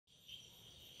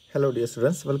Hello dear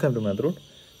students, welcome to Math Root.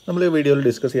 നമ്മൾ ഈ വീഡിയോയിൽ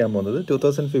ഡിസ്കസ് ചെയ്യാൻ പോകുന്നത്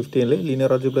 2015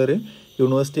 ലീനിയർ ആൾജിബ്രയിൽ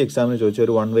യൂണിവേഴ്സിറ്റി എക്സാമിന് ചോദിച്ച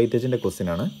ഒരു വൺ വെയിറ്റേജിൻ്റെ ക്വസ്റ്റ്യൻ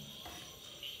ആണ്.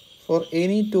 For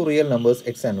any two real numbers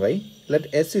X and Y let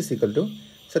us is equal to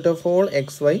set of all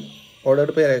X Y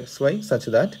ordered by X Y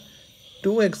such that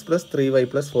 2x + 3y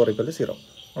 + 4 = 0.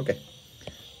 Okay,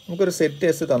 നമുക്കൊരു set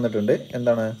S തന്നിട്ടുണ്ട്.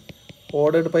 എന്താണ്?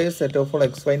 Ordered by set of all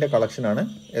X വൈൻ്റെ കളക്ഷനാണ്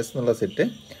S എന്നുള്ള set.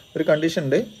 ഒരു condition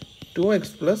ഉണ്ട്, 2x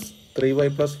 + 3y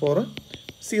 + 4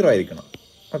 0 ആയിരിക്കണം.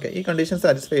 Okay, ഈ condition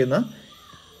satisfy ചെയ്യുന്ന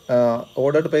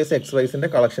ഓർഡർഡ് ബൈസ് എക്സ് വൈസിൻ്റെ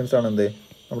കളക്ഷൻസ് ആണ് എന്ത്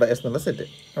നമ്മുടെ എസ് എന്നുള്ള സെറ്റ്.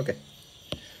 ഓക്കെ,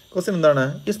 ക്വസ്റ്റ്യൻ എന്താണ്?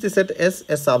 Is the set S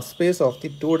A subspace of the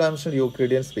 2-dimensional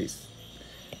Euclidean space.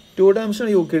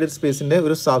 2-dimensional Euclidean സ്പേസിൻ്റെ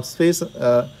ഒരു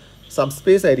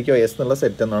സബ്സ്പേസ് ആയിരിക്കുമോ എസ് എന്നുള്ള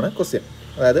സെറ്റ് എന്നാണ് ക്വസ്റ്റ്യൻ.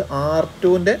 അതായത്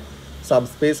R2ൻ്റെ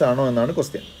സബ്സ്പേസ് ആണോ എന്നാണ്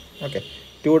question. Okay,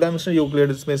 2-dimensional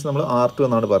Euclidean space നമ്മൾ R2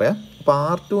 എന്നാണ് പറയാം. അപ്പോൾ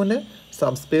R2ൻ്റെ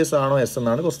സബ്സ്പേസ് ആണോ എസ്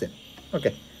എന്നാണ് question.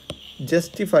 Okay,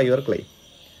 justify your claim.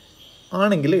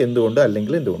 ആണെങ്കിൽ എന്തുകൊണ്ട്,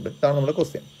 അല്ലെങ്കിൽ എന്തുകൊണ്ട്, ഇതാണ് നമ്മുടെ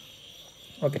ക്വസ്റ്റ്യൻ.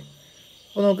 ഓക്കെ,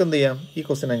 അപ്പോൾ നമുക്ക് എന്ത് ചെയ്യാം, ഈ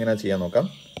ക്വസ്റ്റ്യൻ എങ്ങനെയാണ് ചെയ്യാൻ നോക്കാം.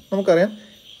 നമുക്കറിയാം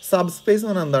സബ്സ്പേസ്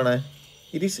എന്ന് പറഞ്ഞാൽ എന്താണ്?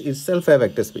 It is itself A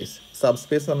vector space.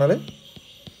 Subspace എന്ന് പറഞ്ഞാൽ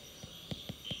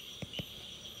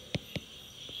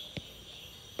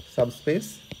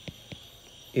subspace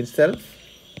itself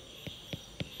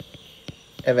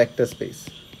A vector space.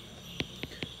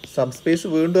 Subspace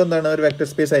വീണ്ടും എന്താണ്? ഒരു വെക്റ്റർ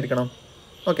സ്പേസ് ആയിരിക്കണം.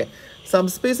 ഓക്കെ,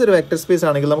 സബ്സ്പേസ് ഒരു വെക്റ്റർ സ്പേസ്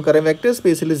ആണെങ്കിൽ നമുക്കറിയാം വെക്റ്റർ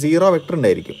സ്പേസിൽ 0 വെക്റ്റർ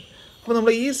ഉണ്ടായിരിക്കും. അപ്പോൾ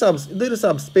നമ്മൾ ഈ ഇതൊരു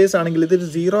സബ്സ്പേസ് ആണെങ്കിൽ ഇതൊരു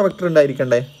 0 വെക്റ്റർ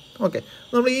ഉണ്ടായിരിക്കണ്ടേ? ഓക്കെ,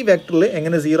 നമ്മൾ ഈ വെക്റ്ററിൽ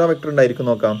എങ്ങനെ 0 വെക്റ്റർ ഉണ്ടായിരിക്കും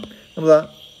നോക്കാം. നമ്മൾ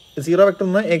 0 വെക്റ്റർ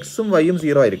എന്ന് പറഞ്ഞാൽ എക്സും വൈയും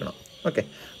 0 ആയിരിക്കണം. ഓക്കെ,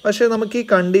 പക്ഷേ നമുക്ക് ഈ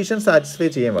കണ്ടീഷൻ സാറ്റിസ്ഫൈ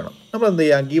ചെയ്യാൻ വേണം. നമ്മൾ എന്ത്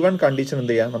ചെയ്യാം, ഗിവൺ കണ്ടീഷൻ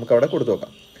എന്ത് ചെയ്യാം, നമുക്ക് അവിടെ കൊടുത്തു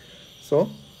നോക്കാം. സോ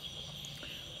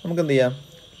നമുക്ക് എന്ത് ചെയ്യാം,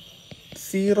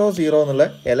 0 0 എന്നുള്ള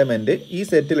എലമെൻറ്റ് ഈ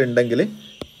സെറ്റിൽ ഉണ്ടെങ്കിൽ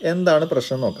എന്താണ്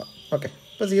പ്രശ്നം നോക്കാം. ഓക്കെ,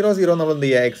 ഇപ്പോൾ 0 0 നമ്മൾ എന്ത്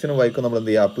ചെയ്യുക, എക്സിനും വൈക്കും നമ്മൾ എന്ത്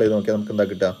ചെയ്യുക, അപ്ലൈ ചെയ്ത് നോക്കിയാൽ നമുക്ക് എന്താ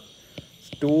കിട്ടുക?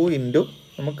 2 ഇൻറ്റു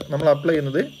നമ്മൾ അപ്ലൈ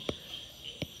ചെയ്യുന്നത്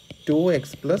 2x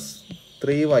 +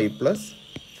 3y +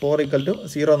 4 =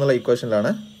 0 എന്നുള്ള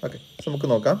ഇക്വേഷനിലാണ്. ഓക്കെ, സോ നമുക്ക്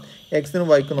നോക്കാം. എക്സിനും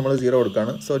വൈക്കും നമ്മൾ 0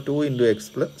 കൊടുക്കുകയാണ്. സോ 2 × x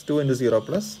 + 2 × 0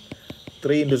 +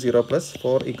 3 × 0 +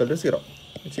 4 = 0,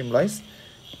 വിച്ച് ഇംപ്ലൈസ്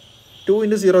 2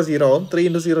 × 0 0 ആവും, 3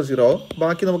 × 0 0 ആവും,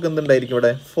 ബാക്കി നമുക്ക് എന്തുണ്ടായിരിക്കും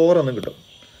ഇവിടെ? 4 എന്ന് കിട്ടും.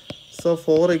 So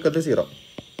 4 = 0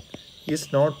 is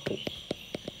not true.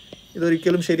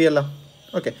 ഇതൊരിക്കലും ശരിയല്ല.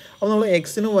 ഓക്കെ, അപ്പോൾ നമ്മൾ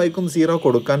എക്സിനും വൈക്കും 0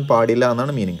 കൊടുക്കാൻ പാടില്ല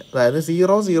എന്നാണ് മീനിങ്. അതായത്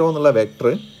 0 0 എന്നുള്ള വെക്ടർ,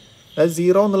 അതായത്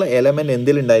 0 എന്നുള്ള എലമെൻറ്റ്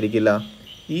എന്തിലുണ്ടായിരിക്കില്ല?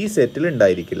 ഈ സെറ്റിൽ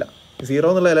ഉണ്ടായിരിക്കില്ല. 0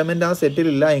 എന്നുള്ള എലമെൻറ്റ് ആ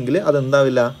സെറ്റിലില്ല എങ്കിൽ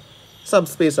അതെന്താവില്ല?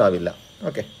 സബ്സ്പേസ് ആവില്ല.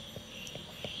 Okay,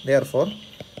 therefore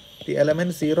the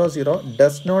element 0 0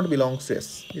 does not belongs to S,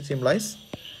 which implies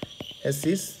S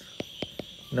is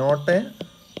not a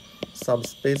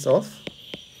subspace of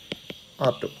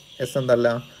R2. S എന്തല്ല?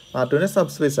 R2ൻ്റെ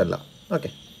സബ്സ്പേസ് അല്ല. ഓക്കെ,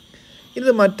 ഇത്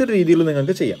മറ്റൊരു രീതിയിൽ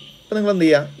നിങ്ങൾക്ക് ചെയ്യാം. അപ്പോൾ നിങ്ങൾ എന്ത്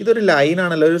ചെയ്യുക, ഇതൊരു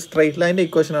ലൈനാണല്ലോ, ഒരു സ്ട്രൈറ്റ് ലൈൻ്റെ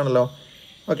ഇക്വേഷൻ ആണല്ലോ.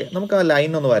 ഓക്കെ, നമുക്ക് ആ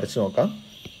ലൈൻ ഒന്ന് വരച്ച് നോക്കാം.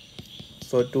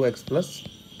 So 2x +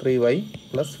 3y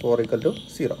 + 4 =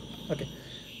 0. ഓക്കെ,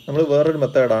 നമ്മൾ വേറൊരു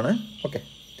മെത്തേഡാണ്. ഓക്കെ,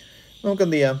 നമുക്ക്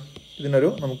എന്ത് ചെയ്യാം,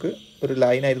 നമുക്ക് ഒരു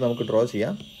ലൈനായിട്ട് നമുക്ക് ഡ്രോ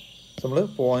ചെയ്യാം. സോ നമ്മൾ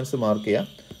പോയിൻറ്റ്സ് മാർക്ക് ചെയ്യാം.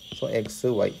 സോ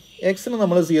എക്സ് വൈ, എക്സിന്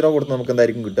നമ്മൾ 0 കൊടുത്ത് നമുക്ക്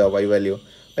എന്തായിരിക്കും കിട്ടുക? Y value.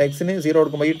 അപ്പോൾ എക്സിന് 0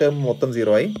 കൊടുക്കുമ്പോൾ ഈ ടേം മൊത്തം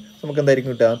 0 ആയി. നമുക്ക്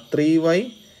എന്തായിരിക്കും കിട്ടുക? 3y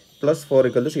 + 4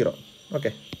 = 0.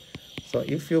 Okay, so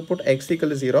if you put x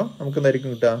 = 0 നമുക്ക് എന്തായിരിക്കും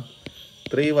കിട്ടുക?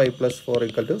 3y + 4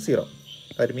 = 0.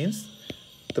 That means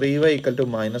 3y =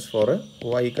 -4,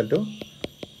 y =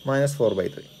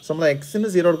 -4/3. So നമ്മൾ എക്സിന്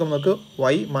 0 കൊടുക്കുമ്പോൾ നമുക്ക്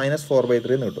y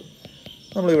 -4/3 എന്ന് കിട്ടും.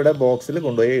 നമ്മളിവിടെ ബോക്സിൽ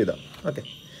കൊണ്ടുപോയി എഴുതാം. ഓക്കെ,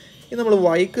 ഇനി നമ്മൾ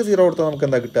വൈക്ക് 0 കൊടുത്താൽ നമുക്ക്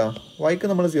എന്താ കിട്ടുക? വൈക്ക്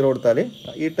നമ്മൾ 0 കൊടുത്താൽ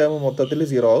ഈ ടേം മൊത്തത്തിൽ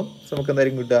 0 ആവും. സോ നമുക്ക്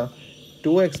എന്തായിരിക്കും കിട്ടുക?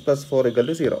 2x + 4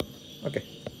 = 0. Okay,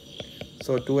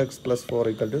 so 2x + 4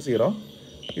 = 0,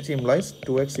 which implies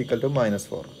 2x =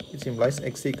 -4, which implies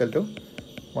x =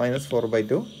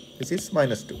 -4/2, which is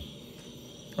 -2.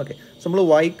 Okay, so നമ്മൾ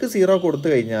വൈക്ക് 0 കൊടുത്തു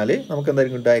കഴിഞ്ഞാൽ നമുക്ക്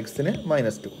എന്തായിരിക്കും കിട്ടുക? എക്സിന്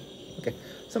 -2. ഓക്കെ,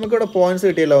 സോ നമുക്കിവിടെ പോയിൻറ്റ്സ്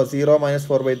കിട്ടിയല്ലോ. 0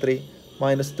 -4/3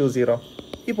 -2 0.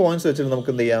 ഈ പോയിൻറ്റ്സ് വെച്ചിട്ട്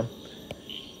നമുക്ക് എന്ത് ചെയ്യാം,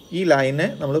 ഈ ലൈനെ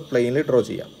നമ്മൾ പ്ലെയിനിൽ ഡ്രോ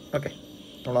ചെയ്യാം. ഓക്കെ,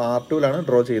 നമ്മൾ R2ലാണ്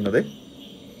ഡ്രോ ചെയ്യുന്നത്.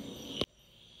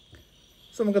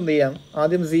 സോ നമുക്ക് എന്ത് ചെയ്യാം,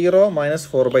 ആദ്യം 0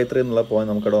 -4/3 എന്നുള്ള പോയിന്റ്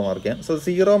നമുക്കിവിടെ മാർക്ക് ചെയ്യാം. സോ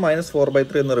 0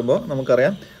 -4/3 എന്ന് പറയുമ്പോൾ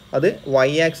നമുക്കറിയാം അത്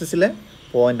y ആക്സിസിലെ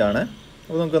പോയിൻ്റ് ആണ്.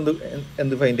 അപ്പോൾ നമുക്ക്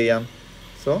എന്ത് ഫൈൻഡ് ചെയ്യാം?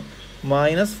 സോ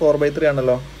 -4/3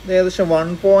 ആണല്ലോ, ഇത് ഏകദേശം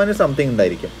 1 പോയിൻറ്റ് സംതിങ്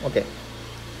ഉണ്ടായിരിക്കും. ഓക്കെ,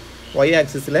 y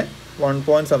ആക്സിസിലെ 1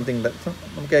 പോയിൻറ്റ് സംതിങ് ഉണ്ട്. സോ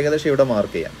നമുക്ക് ഏകദേശം ഇവിടെ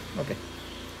മാർക്ക് ചെയ്യാം. Okay,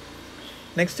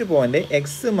 next point x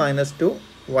 -2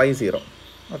 y 0.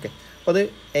 Okay, അപ്പോൾ അത്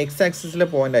എക്സ് ആക്സിസിലെ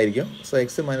പോയിൻ്റ് ആയിരിക്കും. സോ x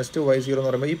 -2 y 0 എന്ന്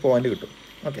പറയുമ്പോൾ ഈ പോയിൻ്റ് കിട്ടും.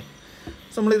 Okay,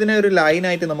 So, we will join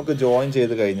this. We will join this.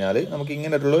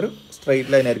 We will straight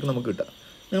line.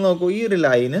 നിങ്ങൾ നോക്കൂ, ഈ ഒരു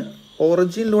ലൈന്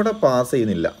ഒറിജിനിലൂടെ പാസ്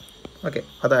ചെയ്യുന്നില്ല. ഓക്കെ,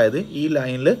 അതായത് ഈ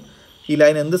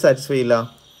ലൈൻ എന്ത് സാറ്റിസ്ഫൈ ചെയ്യില്ല?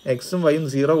 എക്സും വൈയും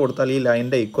 0 കൊടുത്താൽ ഈ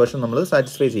ലൈനിൻ്റെ ഇക്വേഷൻ നമ്മൾ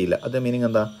സാറ്റിസ്ഫൈ ചെയ്യില്ല. അത് മീനിങ്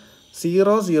എന്താ?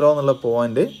 0 0 എന്നുള്ള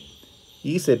പോയിന്റ്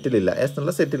ഈ സെറ്റിലില്ല, എസ്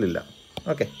എന്നുള്ള സെറ്റിലില്ല.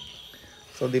 Okay,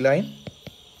 so the line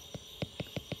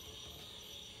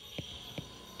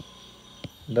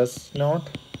does not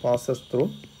passes through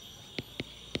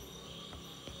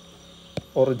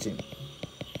origin.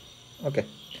 Okay,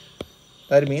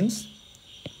 that means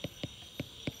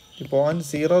the point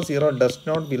 0 0 does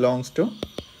not belongs to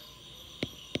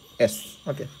S.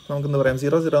 Okay, നമുക്ക് എന്താ പറയാം?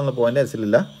 0 0 എന്ന point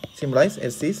എസിലില്ല. സിംപ്ലൈസ്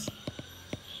S is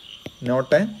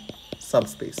not A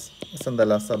subspace. S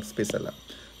എന്തല്ല? സബ്സ്പേസ് അല്ല.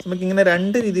 നമുക്ക് ഇങ്ങനെ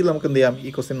രണ്ട് രീതിയിൽ നമുക്ക് എന്ത് ചെയ്യാം?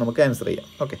 ഈ ക്വസ്റ്റ്യൻ നമുക്ക് ആൻസർ ചെയ്യാം.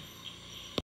 ഓക്കെ.